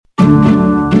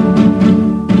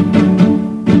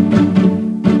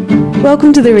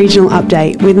Welcome to the Regional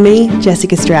Update with me,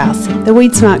 Jessica Strauss, the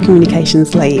Weed Smart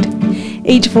Communications lead.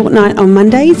 Each fortnight on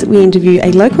Mondays, we interview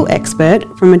a local expert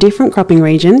from a different cropping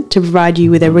region to provide you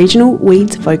with a regional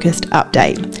weeds-focused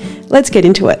update. Let's get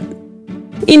into it.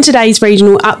 In today's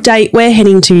regional update, we're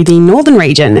heading to the Northern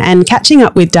region and catching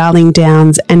up with Darling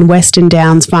Downs and Western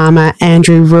Downs farmer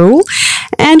Andrew Rule.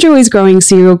 Andrew is growing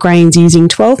cereal grains using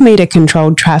 12-metre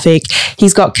controlled traffic.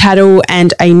 He's got cattle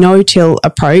and a no-till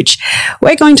approach.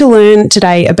 We're going to learn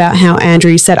today about how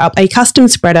Andrew set up a custom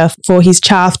spreader for his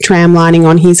chaff tram lining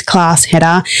on his class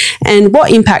header and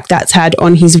what impact that's had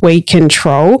on his weed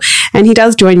control. And he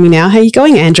does join me now. How are you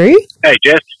going, Andrew? Hey,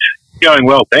 Jess. Going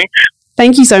well, thanks.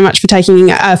 Thank you so much for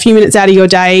taking a few minutes out of your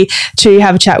day to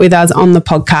have a chat with us on the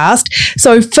podcast.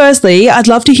 So firstly, I'd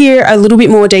love to hear a little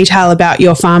bit more detail about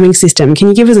your farming system. Can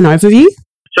you give us an overview?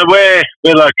 So we're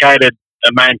located,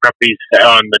 the main properties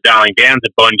on the Darling Downs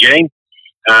at Bonjean.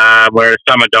 We're a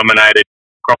summer-dominated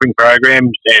cropping program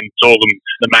and sorghum's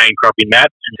the main crop in that.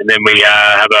 And then we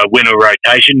have a winter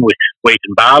rotation with wheat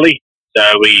and barley.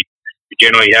 So we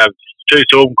generally have two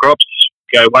sorghum crops.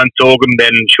 Go one sorghum,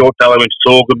 then short fallow into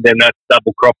sorghum, then that's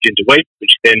double cropped into wheat,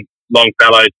 which then long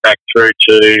fallows back through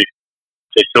to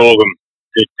sorghum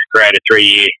to create a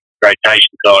 3-year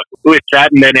rotation cycle. With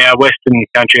that, and then our western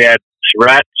country adds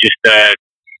rat, just a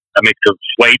mix of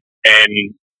wheat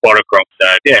and fodder crop. So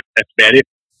yeah, that's about it.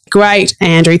 Great,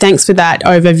 Andrew. Thanks for that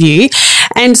overview.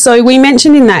 And so we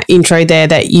mentioned in that intro there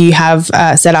that you have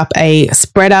set up a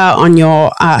spreader on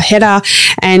your header,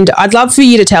 and I'd love for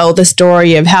you to tell the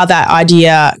story of how that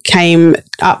idea came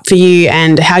up for you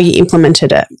and how you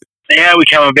implemented it. How we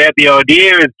come about the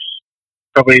idea is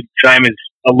probably the same as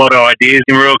a lot of ideas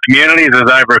in rural communities. I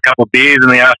was over a couple of beers in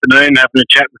the afternoon having a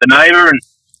chat with a neighbour, and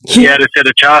he had a set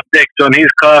of chaff decks on his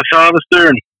class harvester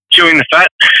and chewing the fat,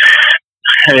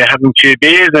 having a few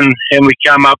beers, and we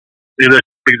come up with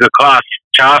because the class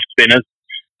chaff spinners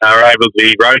are able to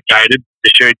be rotated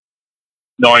to shoot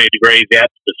 90 degrees out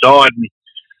to the side. And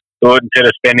thought instead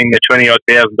of spending the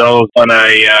 $20,000 on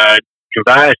a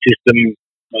conveyor system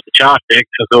of the chaff decks,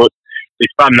 I thought we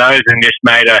spun those and just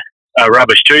made a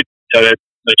rubber chute so that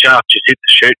the chaff just hits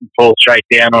the chute and falls straight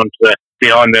down onto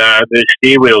behind the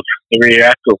steer wheels, the rear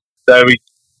axle. So we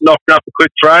knocked up a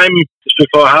quick frame just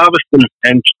before harvest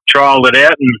and trialled it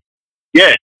out, and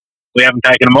yeah, we haven't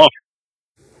taken them off.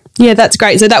 Yeah, that's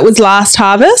great. So that was last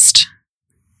harvest?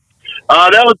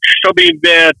 That was probably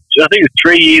about, I think it was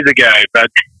 3 years ago, but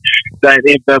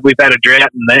we've had a drought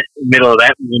in the middle of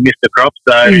that and we missed the crop,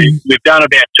 so we've done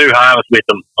about 2 harvests with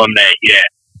them on there, yeah.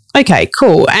 Okay,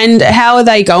 cool. And how are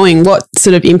they going? What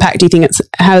sort of impact do you think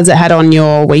has it had on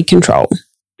your weed control?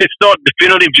 It's not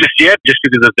definitive just yet, just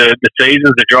because of the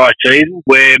seasons, the dry season.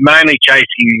 We're mainly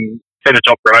chasing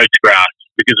feathertop rhodes grass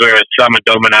because we're a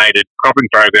summer-dominated cropping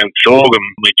program, sorghum.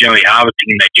 We're generally harvesting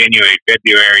in the January,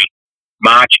 February,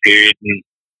 March period, and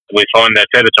we find that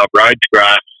feathertop rhodes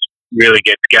grass really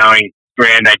gets going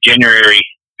around that January,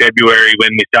 February when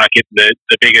we start getting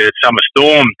the bigger summer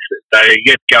storms. So it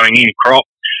gets going in crop.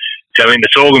 So in the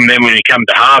sorghum then when you come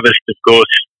to harvest, of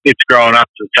course, it's growing up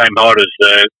to the same height as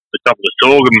the top of the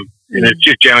sorghum, and it's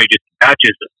just generally just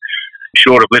patches,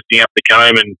 short of lifting up the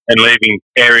comb and leaving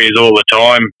areas all the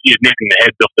time. You're nipping the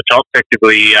heads off the top,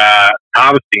 effectively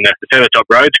harvesting the feathertop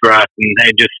rhodes grass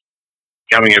and just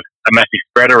becoming a massive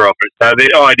spreader of it. So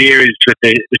the idea is with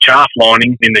the chaff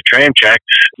lining in the tram tracks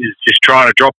is just trying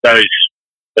to drop those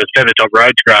feathertop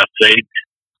rhodes grass seeds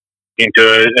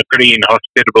into a pretty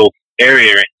inhospitable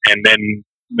area, and then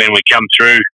when we come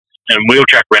through and wheel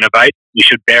track renovate, you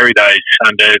should bury those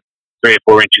under 3 or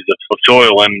 4 inches of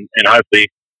soil, and hopefully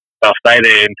they'll stay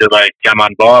there until they become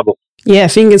unviable. Yeah,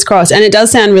 fingers crossed. And it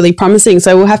does sound really promising.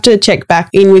 So we'll have to check back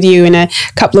in with you in a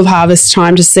couple of harvest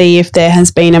time to see if there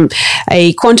has been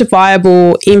a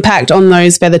quantifiable impact on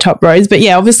those feathertop rhodes. But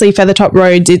yeah, obviously feathertop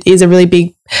rhodes is a really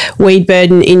big weed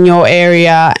burden in your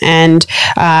area, and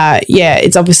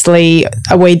it's obviously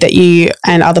a weed that you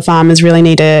and other farmers really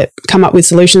need to come up with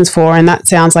solutions for, and that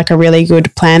sounds like a really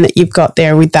good plan that you've got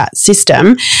there with that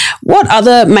system. What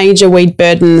other major weed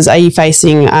burdens are you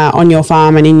facing on your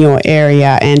farm and in your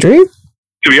area, Andrew?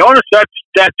 To be honest,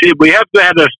 that's it. We have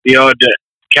had the odd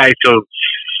case of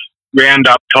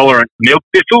Roundup tolerant milk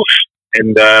thistles,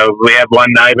 and we have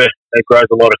one neighbour that grows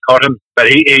a lot of cotton, but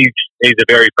he's a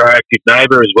very proactive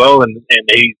neighbour as well, and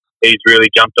he's really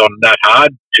jumped on that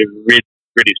hard to rid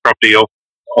his property of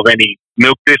any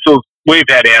milk thistles. We've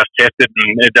had ours tested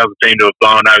and it doesn't seem to have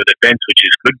blown over the fence, which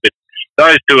is good, but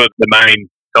those two are the main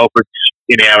culprits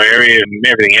in our area, and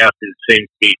everything else seems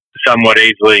to be somewhat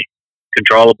easily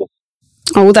controllable.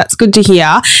 Oh, well, that's good to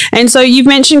hear. And so you've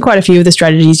mentioned quite a few of the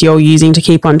strategies you're using to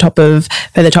keep on top of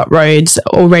Feathertop roads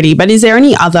already, but is there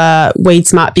any other Weed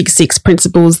Smart Big Six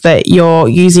principles that you're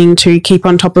using to keep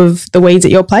on top of the weeds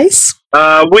at your place?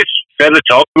 With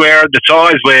Feathertop, we're at the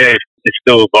size where it's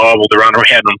still viable to run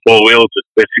around on 4 wheels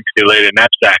with 60-litre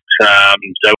knapsacks.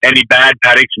 So any bad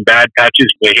paddocks and bad patches,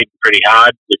 we're hitting pretty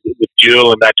hard with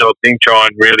dual and that sort of thing, try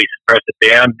and really suppress it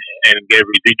down and get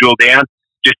residual down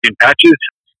just in patches.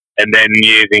 And then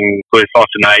using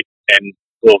glufosinate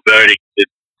or verdict,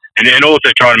 and then also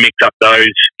trying to mix up those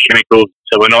chemicals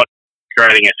so we're not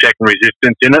creating a second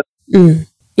resistance in it.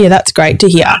 Yeah, that's great to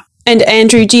hear. And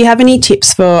Andrew, do you have any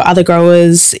tips for other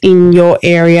growers in your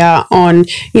area on,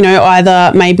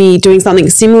 either maybe doing something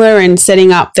similar and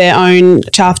setting up their own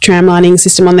chaff tramlining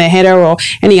system on their header, or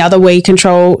any other weed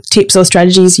control tips or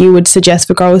strategies you would suggest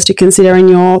for growers to consider in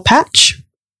your patch?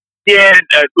 Yeah,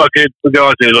 look, the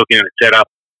guys who are looking to set up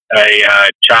a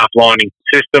chaff lining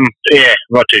system, I'm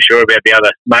not too sure about the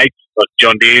other mates, like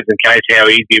John Deere's, in case how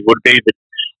easy it would be, but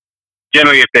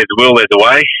generally if there's a will, there's a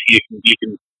way. You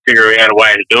can figure out a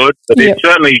way to do it, but it's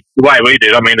certainly the way we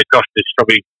did. I mean, the cost is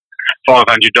probably $500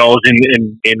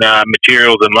 in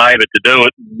materials and labour to do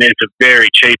it. And it's a very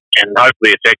cheap and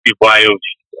hopefully effective way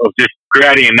of just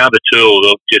creating another tool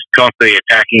of just constantly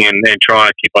attacking and trying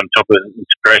to keep on top of it and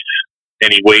suppress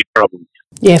any weed problems.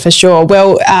 Yeah, for sure.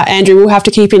 Well, Andrew, we'll have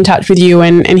to keep in touch with you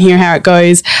and hear how it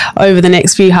goes over the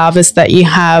next few harvests that you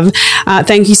have.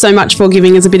 Thank you so much for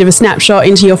giving us a bit of a snapshot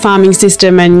into your farming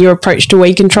system and your approach to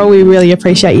weed control. We really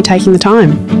appreciate you taking the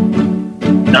time.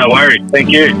 No worries. Thank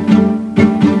you.